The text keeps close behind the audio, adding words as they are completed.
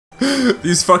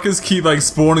These fuckers keep like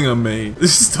spawning on me.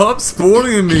 Stop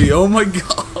spawning on me. Oh my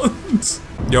god.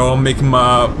 Yo, I'm making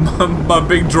my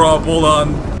big drop. Hold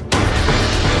on.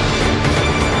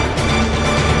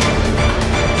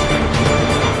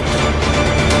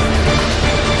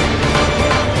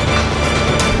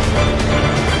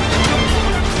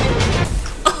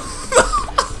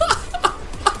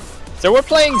 So we're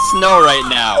playing snow right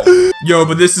now. Yo,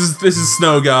 but this is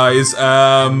snow, guys.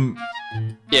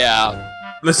 Yeah.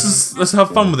 Let's have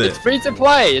fun with it. It's free to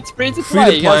play. It's free to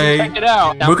play. You guys can check it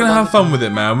out. We're gonna have fun with it,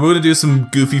 man. We're gonna do some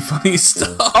goofy, funny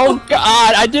stuff. Oh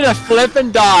god, I did a flip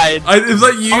and died. Is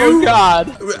that you? Oh god.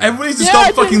 Everyone needs to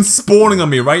stop fucking spawning on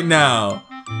me right now.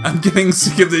 I'm getting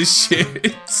sick of this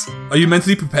shit. Are you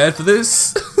mentally prepared for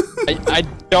this? I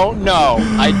don't know.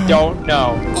 I don't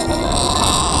know.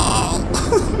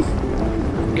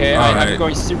 Okay, I'm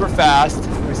going super fast.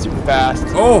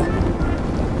 Oh!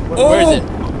 Where is it?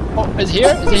 Oh, is it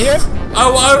here? Is it here?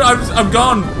 Oh, I'm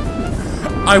gone.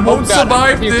 I won't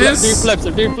survive this.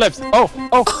 I'm doing flips. Oh.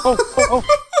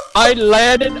 I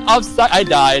landed upside. I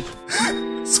died.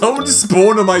 Someone just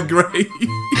spawned on my grave.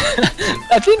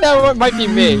 I think that might be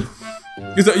me.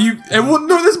 Is that you? Everyone,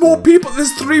 no, there's more people.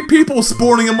 There's 3 people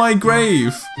spawning on my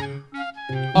grave.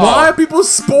 Why are people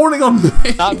spawning on me?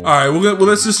 Alright, well,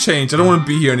 let's just change. I don't want to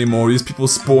be here anymore. These people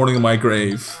spawning on my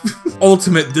grave.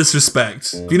 Ultimate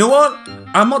disrespect. You know what?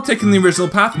 I'm not taking the original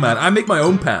path, man. I make my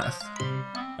own path.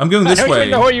 I'm going this way. I don't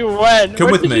even know where you went.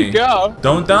 Come with me. You go?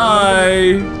 Don't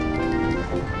die.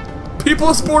 People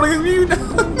are spawning on you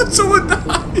now. Someone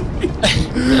died.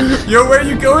 Yo, where are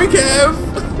you going, Kev?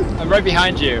 I'm right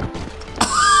behind you.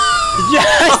 Yeah,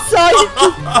 I saw you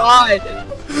just die.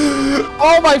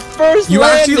 Oh, my first You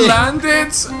landing. actually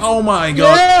landed? Oh my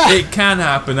god. Yeah. It can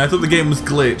happen. I thought the game was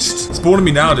glitched. Spawning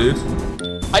me now, dude.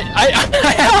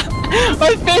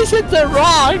 My face hit the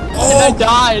rock and I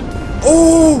died.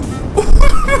 Oh!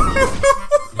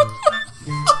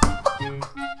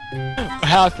 What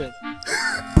happened?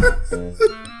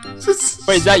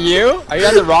 Wait, is that you? Are you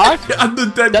on the rock? I'm the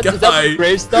dead guy. Is that the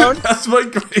gravestone? That's my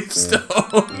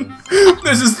gravestone.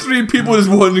 There's just 3 people just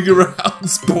wandering around,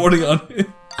 spawning on it.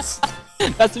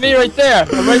 That's me right there.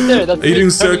 I'm right there. That's me Eating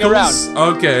circles?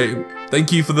 circles? Okay.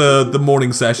 Thank you for the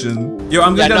morning session. Yo,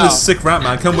 I'm going down this sick ramp,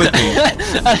 man. Come with me.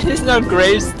 There's no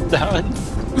gravestones.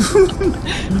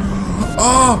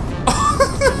 Oh!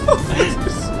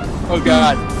 Oh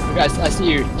god. Guys, I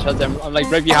see you. I'm like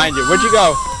right behind you. Where'd you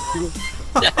go?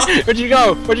 Where'd you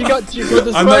go? Where'd you go? Did you go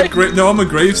this way? No, I'm a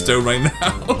gravestone right now.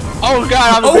 Oh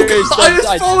god, I'm a gravestone. I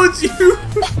just followed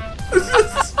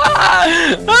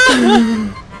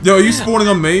you! Yo, are you spawning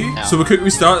on me? No. So we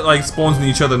start like spawning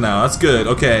each other now. That's good.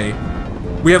 Okay.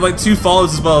 We have like 2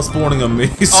 followers as well spawning on me.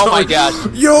 So, oh my gosh.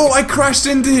 Yo, I crashed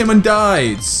into him and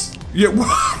died. Yeah,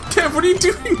 Kev, what are you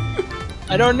doing?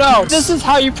 I don't know. This is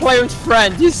how you play with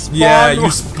friends. You spawn. Yeah, you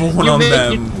spawn on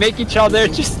them. You make each other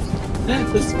just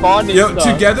spawn. Yo,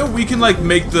 together we can like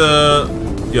make the.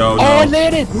 Yo, no. Oh, I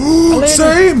landed.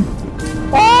 Same.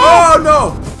 Oh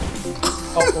no.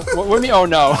 What do you mean? Oh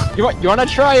no! You wanna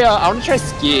try? I wanna try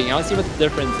skiing. I wanna see what the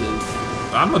difference is.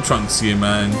 I'm not trying to ski,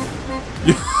 man.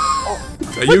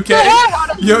 Are you okay?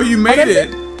 Yo, you made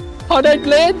it. How'd I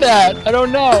land that? I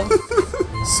don't know.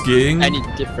 Skiing? Any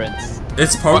difference?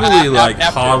 It's probably like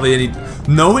hardly any.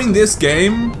 Knowing this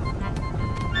game.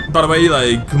 By the way,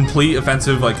 like complete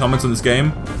offensive like comments on this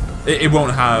game, it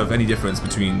won't have any difference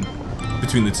between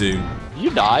the 2. You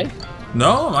die?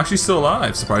 No, I'm actually still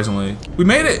alive. Surprisingly, we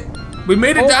made it. We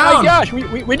made it down! Oh my gosh, we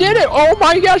did it! Oh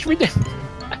my gosh, we did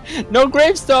No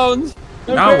gravestones!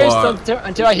 No now gravestones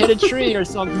until I hit a tree or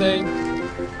something.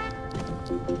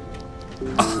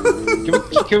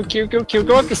 Can we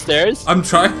go up the stairs? I'm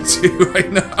trying to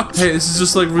right now. Hey, this is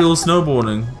just like real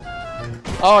snowboarding.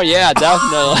 Oh yeah,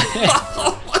 definitely.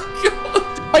 Oh my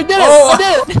god! I did it! I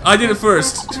did it! I did it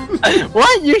first.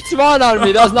 What? You spawned on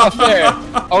me, that's not fair.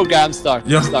 Oh god, I'm stuck.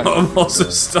 Yo, I'm also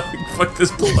stuck. Fuck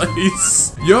this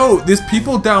place. Yo, there's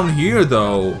people down here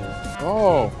though.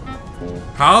 Oh.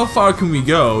 How far can we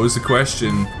go is the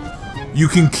question. You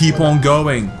can keep on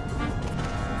going.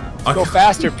 Go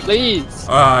faster, please.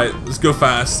 Alright, let's go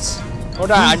fast.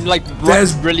 Hold on, I'm like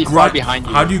really far behind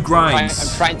you. How do you grind?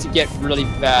 I'm trying to get really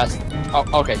fast. Oh,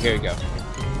 okay, here we go.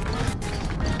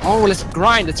 Oh, let's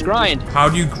grind, let's grind. How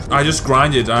do you... I just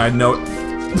grinded, I know... I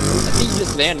think you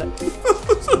just landed.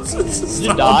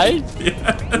 You died?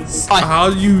 Yes. How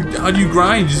do you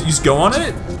grind? You just go on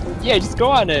it? Yeah, just go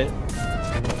on it.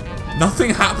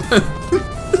 Nothing happened.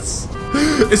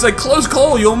 It's like close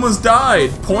call, you almost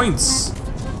died. Points.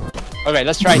 Okay,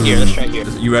 let's try here, let's try here.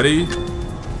 You ready?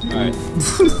 Alright.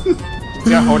 I'm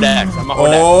gonna hold X, I'm gonna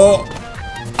hold X.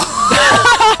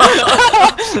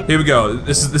 Here we go.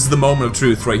 This is the moment of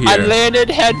truth right here. I landed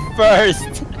head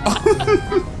first.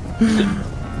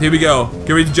 Here we go.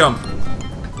 Get ready to jump.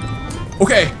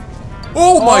 Okay.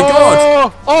 Oh my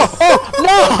god. Oh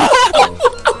no.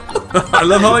 I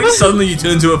love how like suddenly you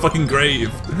turn into a fucking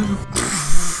grave.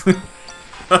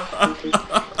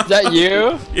 Is that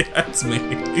you? Yeah, it's me.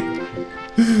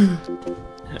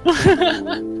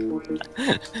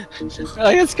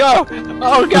 Let's go.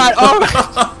 Oh god. Oh.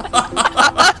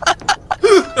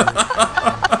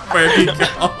 Where have you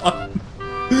gone?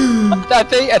 I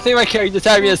think my character's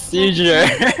having a seizure.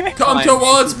 Come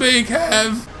towards me,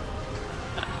 Kev.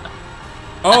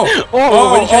 Oh! Oh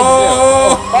my god!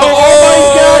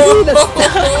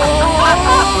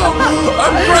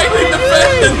 I'm breaking the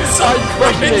fence!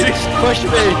 Push me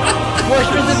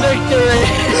to victory!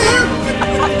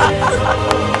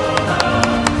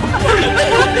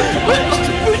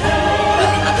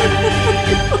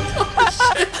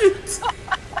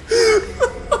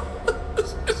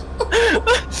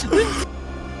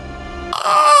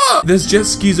 There's jet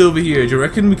skis over here. Do you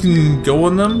reckon we can go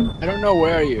on them? I don't know,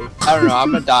 where are you? I don't know,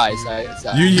 I'm gonna die.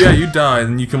 So. You die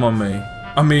and you come on me.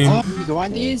 I mean... Oh, you go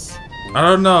on these? I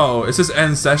don't know. It says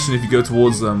end session if you go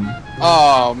towards them.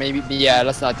 Oh, maybe, yeah,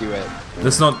 let's not do it.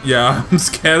 Let's not, yeah, I'm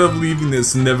scared of leaving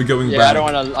this and never going back. Yeah,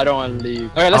 I don't wanna leave.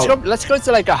 Okay, let's go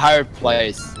to like a higher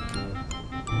place.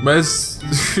 Where's...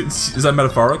 is that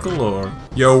metaphorical or...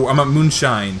 Yo, I'm at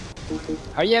Moonshine.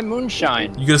 Oh yeah,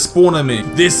 Moonshine. You gotta spawn on me.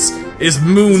 This is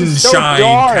Moonshine, so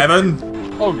Kevin.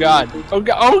 Oh god. Oh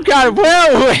god,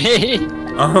 where are we?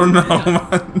 I don't know,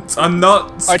 man. I'm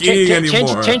not skiing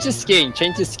anymore. Change to skiing.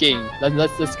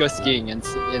 Let's go skiing and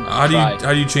how do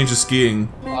you change to skiing?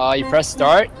 You press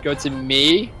start, go to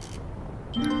me.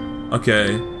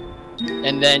 Okay.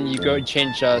 And then you go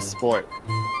change sport.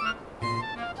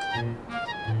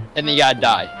 And then you gotta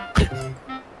die.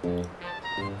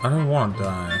 I don't want to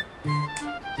die.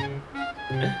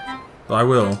 But I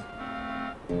will.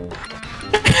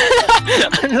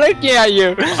 I'm looking at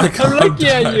you. I'm looking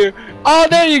at you. Oh,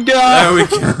 there you go. There we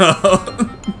go.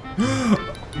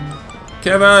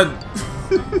 Kevin.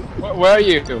 Where are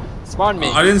you? Spawn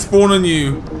me. I didn't spawn on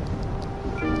you.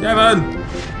 Kevin.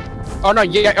 Oh no,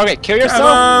 yeah, okay, kill yourself.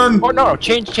 Kevin. Oh no,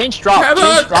 change drop.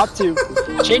 Kevin.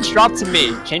 Change drop to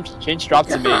me. Change drop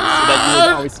to me so that you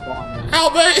will always spawn me.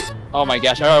 Help me. Oh my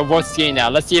gosh, alright, we're skiing now.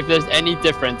 Let's see if there's any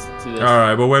difference to this.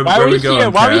 Alright, but where are we going, here?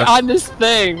 Why are we on this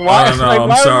thing? Why, I don't know, like,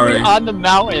 I'm sorry. Are we on the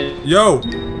mountain? Yo!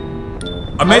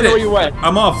 I made it! Where you went.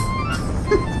 I'm off!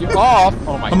 You're off?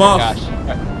 Oh my gosh.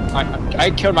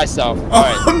 I killed myself.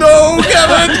 Alright. Oh no,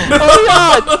 Kevin! Oh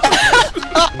god!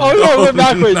 Oh no, we're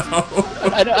backwards. No.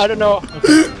 I don't know.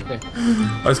 Okay.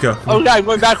 Let's go. Oh god,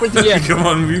 we're backwards again. Come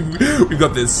on, we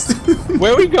got this.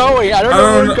 Where are we going? I don't know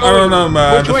where we're going. I don't know,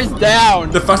 man. Which way's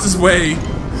down? The fastest way.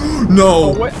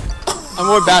 No. Oh, I'm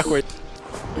going backwards.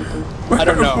 I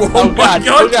don't know. Oh my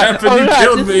god, Kevin, you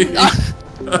killed me.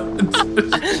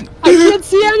 I can't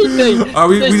see anything.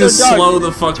 We just so slow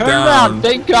the fuck Turn down. around,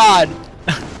 thank god.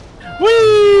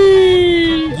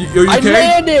 Whee! You okay? I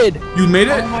landed. You made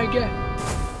it? Oh my god.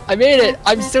 I made it.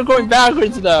 I'm still going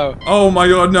backwards though. Oh my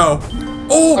god, no.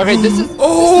 Oh. Okay, this is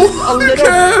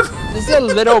a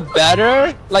little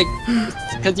better, like,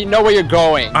 because you know where you're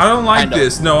going. I don't like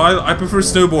this. No, I prefer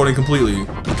snowboarding completely.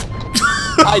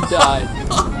 I died.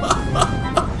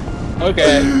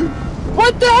 Okay.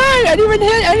 What the heck? I didn't even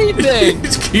hit anything.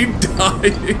 Just keep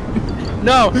dying.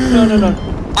 No.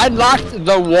 I locked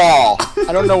the wall.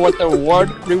 I don't know what the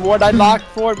reward I locked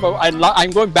for, but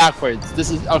I'm going backwards. This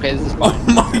is fine. Oh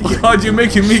my god, you're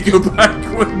making me go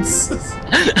backwards.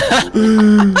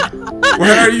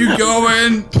 Where are you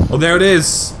going? Oh, there it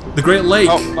is. The Great Lake.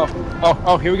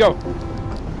 Oh, here we go.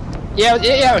 Yeah,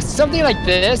 it was something like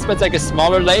this, but it's like a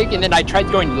smaller lake, and then I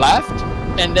tried going left,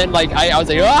 and then like I was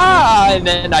like, ah, and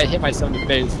then I hit myself in the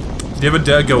face. Do you ever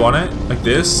dare go on it? Like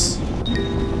this?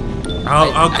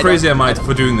 How crazy am I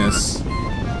for doing this?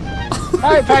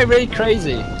 Probably really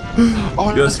crazy.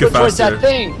 Oh, let's go towards that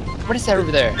thing. What is that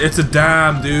over there? It's a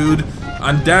dam, dude.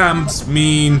 And dams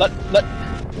mean...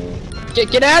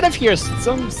 Get out of here!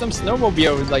 Some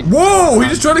snowmobile like... Whoa! He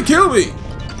just tried to kill me!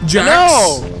 Jax!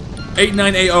 No!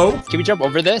 8980? Can we jump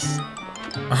over this?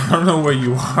 I don't know where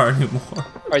you are anymore.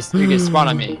 Or you can spawn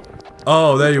on me.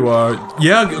 Oh, there you are.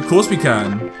 Yeah, of course we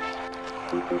can.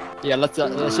 Yeah, let's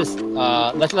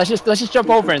just jump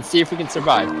over and see if we can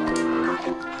survive.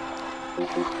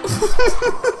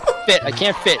 Fit, I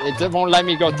can't fit. It won't let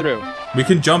me go through. We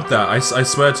can jump that. I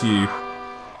swear to you.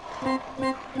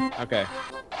 Okay.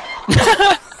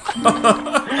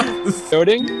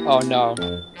 Building? Oh no.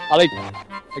 I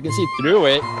can see through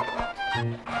it.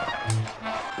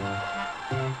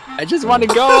 I just want to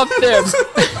go up there.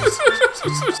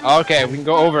 Okay, we can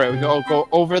go over it. We can go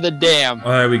over the dam.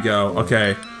 Oh, there we go.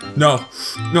 Okay. No.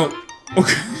 No.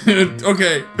 Okay.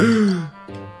 Okay.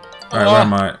 Alright, where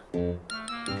am I?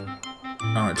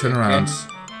 Alright, turn around.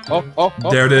 Oh.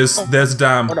 There it is. There's the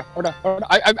dam. Hold on.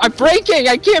 I'm breaking.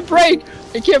 I can't break.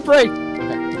 I can't break.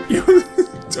 Okay.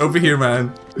 It's over here,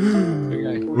 man.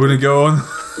 Okay. We're gonna go on.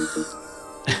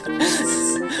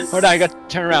 Hold on, I gotta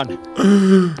turn around.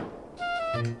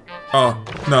 Oh,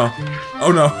 no.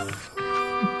 Oh, no.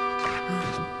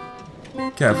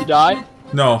 Kev. You die?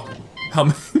 No. Help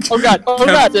me. Oh, God. Oh,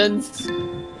 God.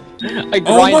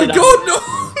 Oh, my God, no.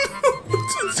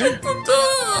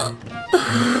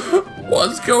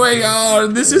 What's going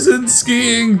on? This isn't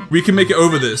skiing. We can make it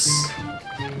over this.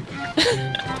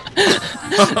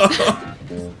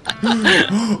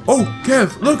 Oh,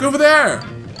 Kev, look over there.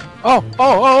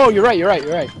 Oh, you're right.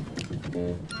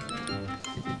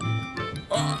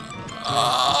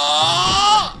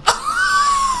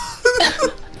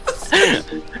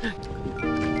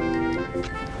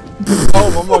 Oh,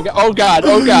 one more. Oh God.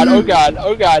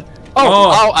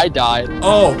 Oh, I died.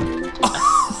 Oh.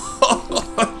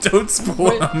 Don't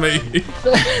spawn on me.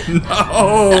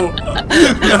 No. No.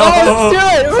 Oh, let's do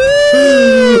it.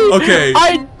 Woo! Okay.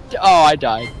 I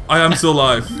died. I am still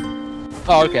alive.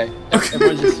 Oh, okay.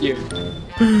 Everyone's just you.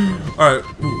 Alright,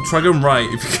 try going right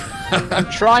if you can. I'm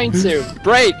trying to.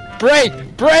 Break. Yo.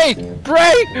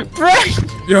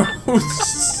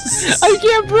 I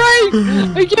can't break.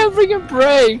 I can't freaking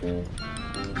break.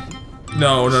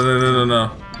 No.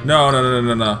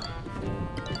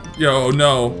 Yo,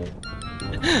 no.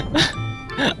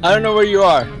 I don't know where you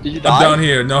are. Did you die? I'm down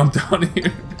here. No, I'm down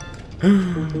here.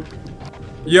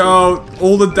 Yo,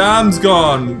 all the dam's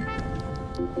gone.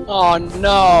 Oh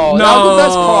no. No. That was the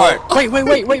best part.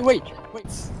 Wait.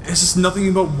 It's just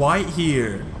nothing but white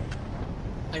here.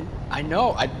 I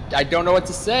know. I don't know what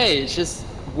to say. It's just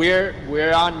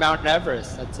we're on Mount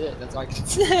Everest. That's it. That's all I can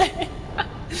say.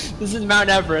 This is Mount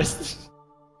Everest.